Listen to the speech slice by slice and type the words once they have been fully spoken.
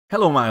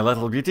Hello my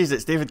little beauties,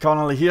 it's David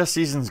Connolly here,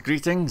 season's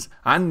greetings,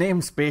 and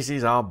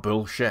namespaces are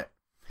bullshit.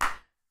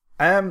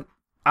 I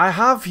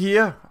have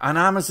here an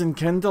Amazon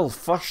Kindle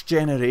first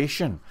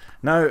generation.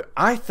 Now,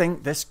 I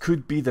think this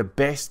could be the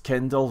best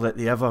Kindle that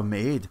they ever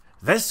made.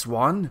 This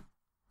one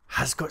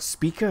has got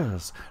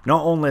speakers.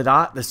 Not only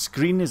that, the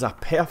screen is a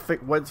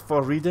perfect width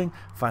for reading,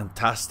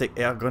 fantastic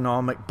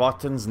ergonomic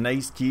buttons,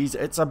 nice keys,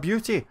 it's a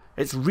beauty.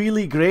 It's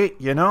really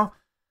great, you know.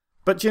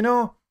 But you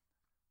know,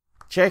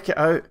 check it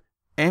out.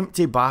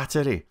 Empty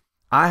battery.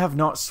 I have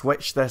not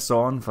switched this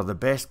on for the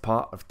best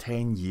part of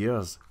 10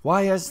 years.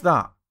 Why is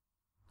that?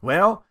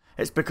 Well,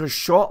 it's because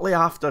shortly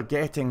after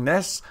getting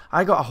this,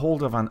 I got a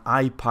hold of an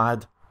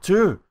iPad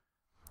 2.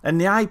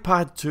 And the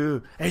iPad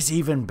 2 is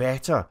even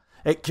better.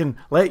 It can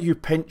let you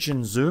pinch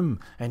and zoom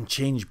and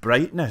change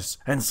brightness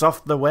and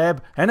surf the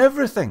web and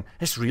everything.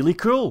 It's really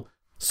cool.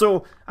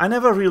 So I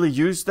never really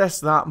used this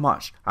that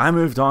much. I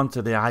moved on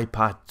to the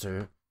iPad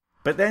 2.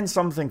 But then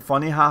something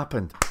funny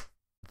happened.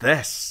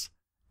 This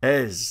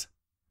is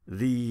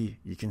the,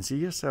 you can see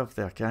yourself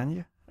there, can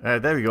you?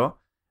 There we go.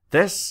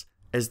 This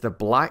is the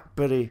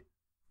BlackBerry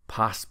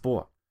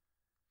Passport.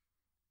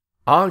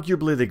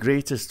 Arguably the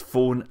greatest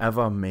phone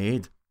ever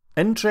made.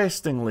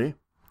 Interestingly,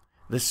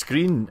 the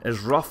screen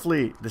is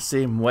roughly the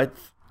same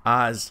width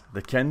as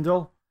the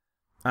Kindle,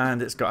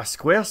 and it's got a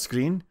square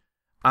screen,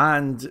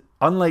 and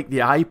unlike the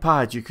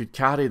iPad, you could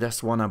carry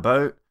this one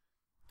about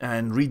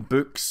and read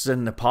books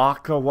in the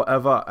park or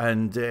whatever,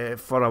 and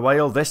for a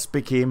while this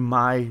became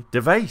my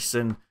device,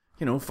 and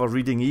you know, for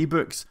reading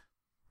ebooks.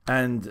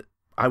 And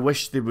I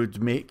wish they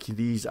would make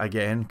these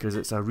again because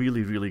it's a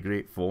really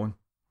great phone.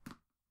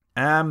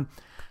 I'm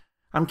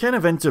kind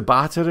of into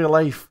battery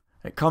life.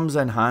 It comes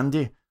in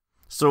handy.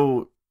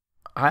 So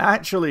I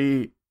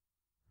actually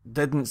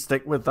didn't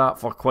stick with that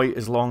for quite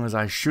as long as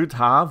I should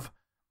have,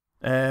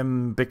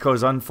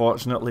 because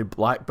unfortunately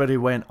BlackBerry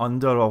went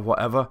under or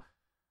whatever.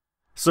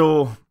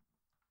 So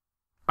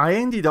I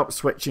ended up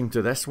switching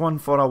to this one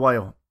for a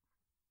while.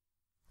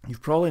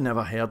 You've probably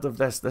never heard of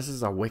this. This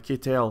is a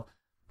Wikitel,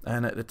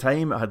 and at the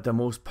time it had the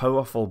most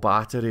powerful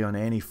battery on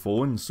any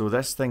phone, so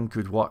this thing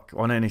could work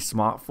on any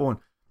smartphone.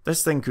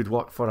 This thing could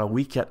work for a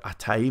week at a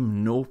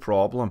time, no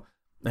problem,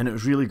 and it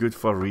was really good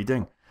for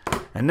reading.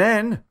 And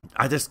then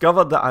I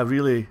discovered that I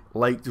really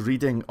liked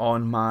reading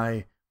on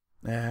my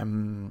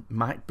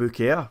MacBook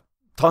Air.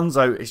 Turns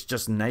out it's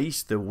just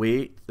nice, the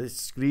weight, the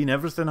screen,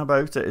 everything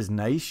about it is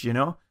nice, you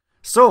know.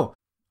 So,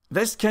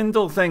 this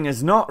Kindle thing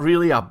is not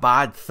really a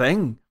bad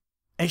thing.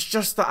 It's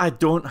just that I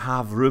don't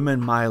have room in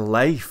my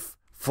life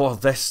for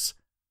this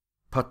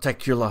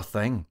particular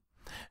thing.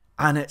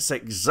 And it's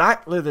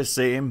exactly the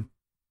same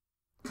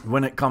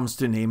when it comes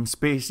to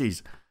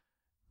namespaces.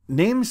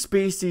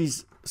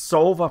 Namespaces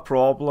solve a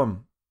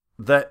problem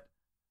that,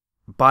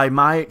 by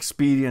my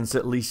experience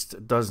at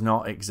least, does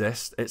not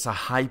exist. It's a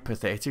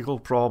hypothetical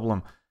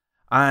problem.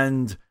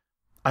 And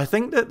I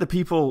think that the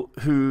people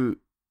who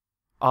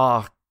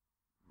are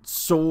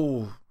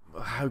so,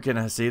 how can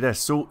I say this,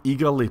 so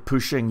eagerly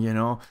pushing, you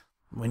know,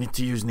 we need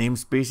to use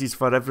namespaces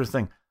for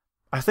everything,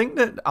 I think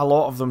that a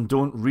lot of them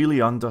don't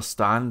really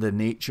understand the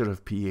nature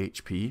of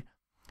PHP.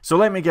 So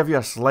let me give you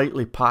a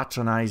slightly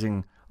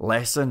patronizing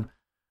lesson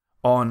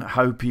on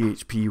how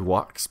PHP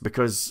works,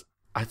 because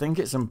I think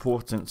it's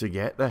important to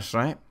get this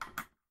right.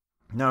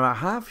 Now I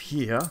have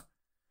here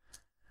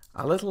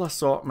a little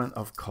assortment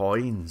of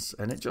coins,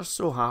 and it just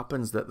so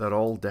happens that they're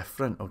all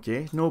different,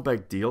 okay? No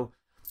big deal.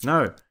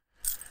 Now,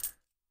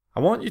 I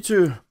want you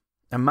to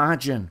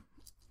imagine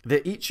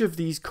that each of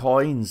these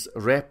coins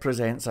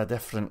represents a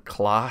different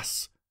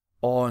class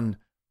on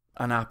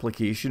an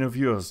application of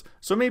yours.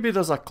 So maybe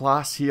there's a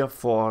class here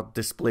for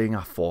displaying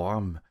a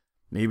form.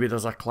 Maybe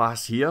there's a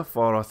class here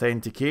for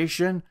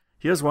authentication.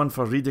 Here's one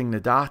for reading the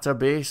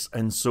database,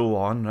 and so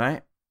on,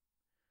 right?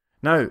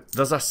 Now,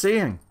 there's a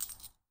saying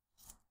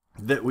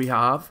that we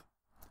have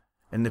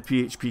in the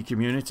PHP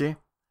community,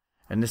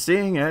 and the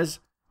saying is,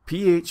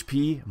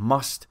 PHP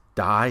must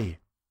die.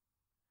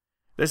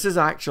 This is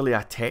actually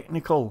a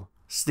technical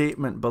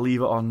statement,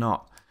 believe it or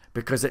not,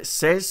 because it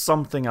says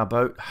something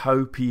about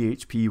how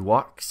PHP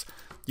works.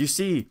 You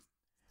see,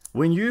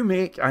 when you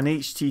make an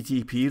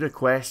HTTP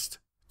request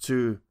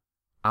to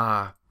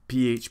a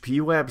PHP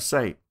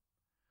website,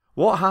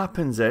 what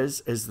happens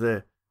is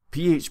the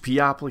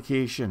PHP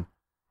application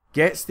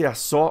gets the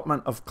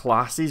assortment of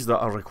classes that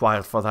are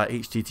required for that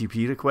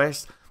HTTP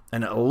request,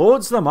 and it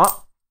loads them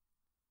up,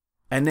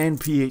 and then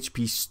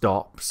PHP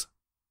stops.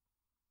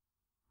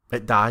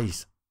 It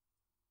dies.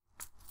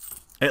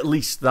 At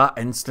least that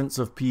instance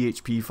of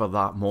PHP for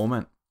that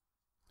moment.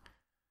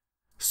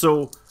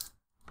 So,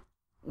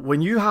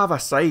 when you have a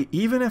site,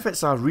 even if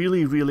it's a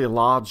really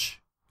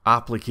large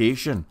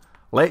application,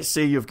 let's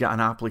say you've got an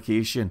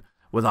application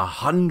with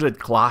 100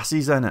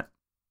 classes in it.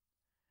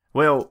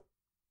 Well,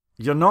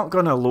 you're not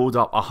going to load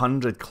up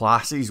 100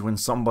 classes when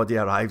somebody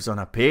arrives on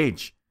a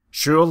page.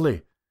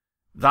 Surely,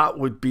 that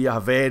would be a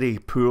very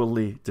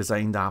poorly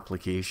designed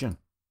application.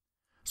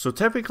 So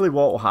typically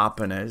what will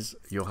happen is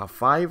you'll have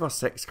 5 or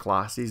 6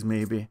 classes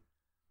maybe,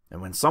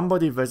 And when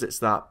somebody visits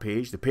that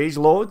page, the page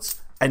loads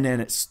and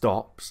then it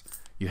stops.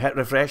 You hit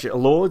refresh, it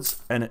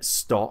loads and it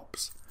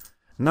stops.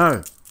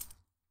 Now,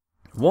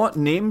 what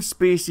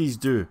namespaces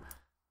do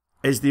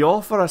is they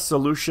offer a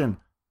solution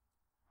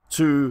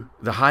to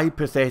the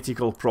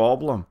hypothetical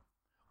problem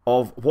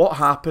of what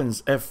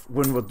happens if,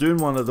 when we're doing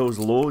one of those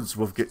loads,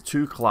 we've got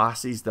two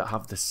classes that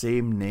have the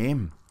same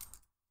name.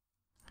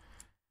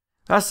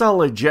 That's a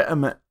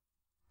legitimate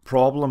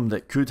problem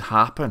that could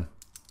happen.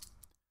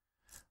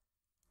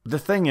 The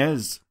thing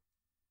is,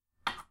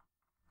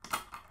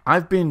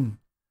 I've been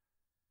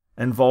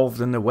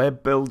involved in the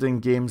web building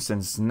game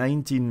since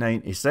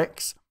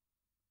 1996,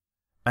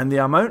 and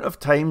the amount of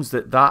times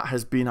that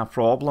has been a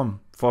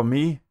problem for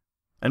me,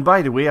 and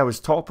by the way, I was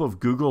top of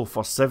Google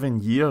for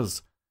 7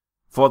 years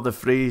for the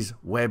phrase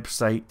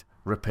website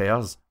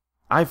repairs.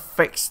 I've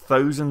fixed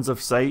thousands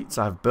of sites,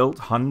 I've built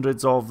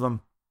hundreds of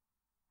them,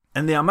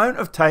 and the amount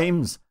of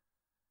times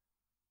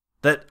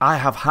that I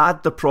have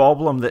had the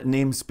problem that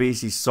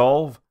namespaces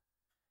solve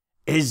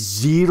is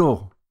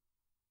zero.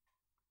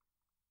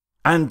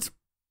 And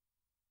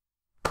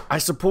I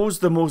suppose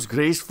the most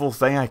graceful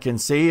thing I can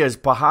say is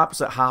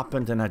perhaps it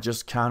happened and I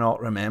just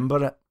cannot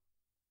remember it.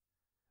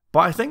 But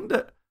I think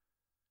that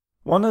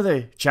one of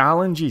the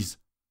challenges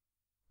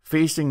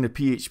facing the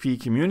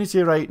PHP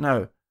community right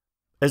now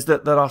is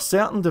that there are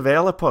certain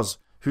developers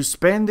who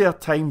spend their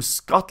time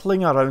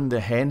scuttling around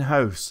the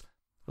henhouse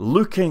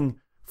looking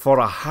for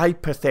a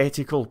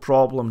hypothetical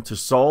problem to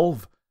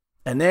solve,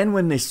 and then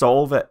when they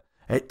solve it,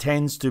 it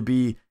tends to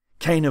be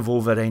kind of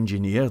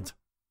over-engineered.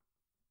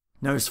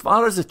 Now, as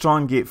far as the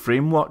Trongate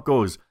Framework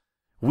goes,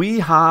 we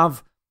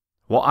have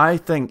what I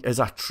think is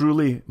a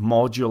truly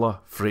modular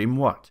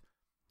framework.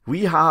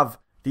 We have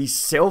these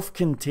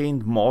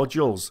self-contained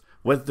modules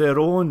with their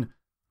own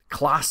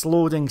class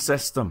loading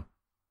system,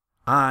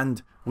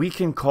 and we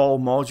can call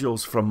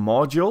modules from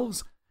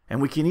modules,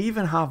 and we can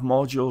even have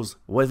modules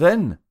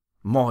within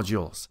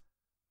modules.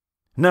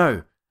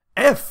 Now,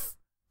 if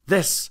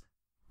this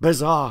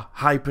bizarre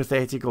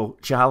hypothetical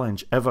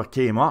challenge ever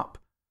came up,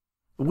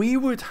 we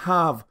would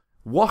have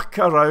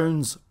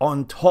workarounds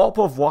on top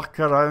of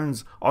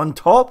workarounds on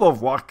top of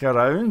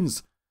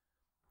workarounds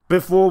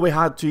before we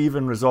had to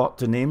even resort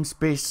to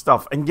namespace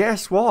stuff. And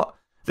guess what?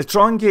 The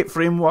Trongate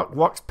Framework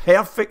works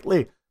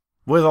perfectly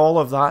with all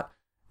of that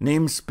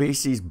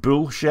namespaces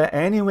bullshit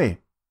anyway.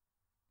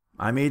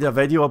 I made a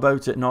video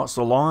about it not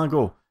so long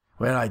ago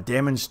where I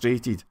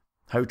demonstrated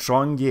how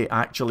Trongate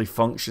actually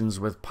functions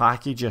with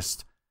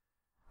Packagist,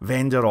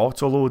 vendor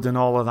autoload and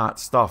all of that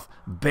stuff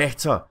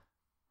better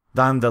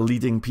than the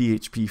leading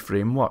PHP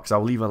frameworks.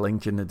 I'll leave a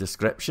link in the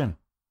description.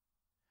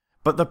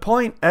 But the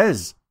point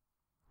is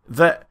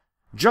that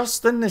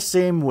just in the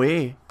same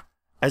way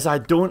as I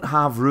don't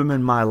have room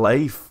in my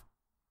life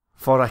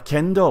for a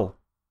Kindle,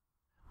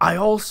 I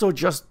also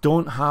just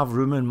don't have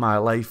room in my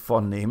life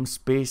for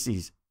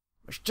namespaces.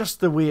 It's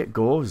just the way it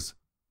goes.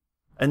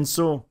 And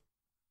so,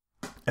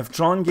 if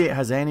Trongate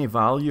has any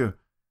value,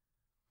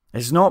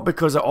 it's not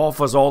because it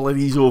offers all of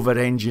these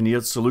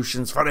over-engineered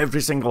solutions for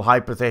every single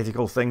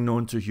hypothetical thing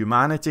known to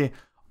humanity.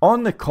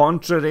 On the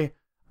contrary,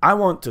 I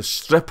want to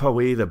strip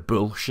away the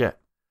bullshit.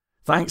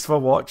 Thanks for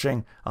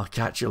watching. I'll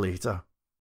catch you later.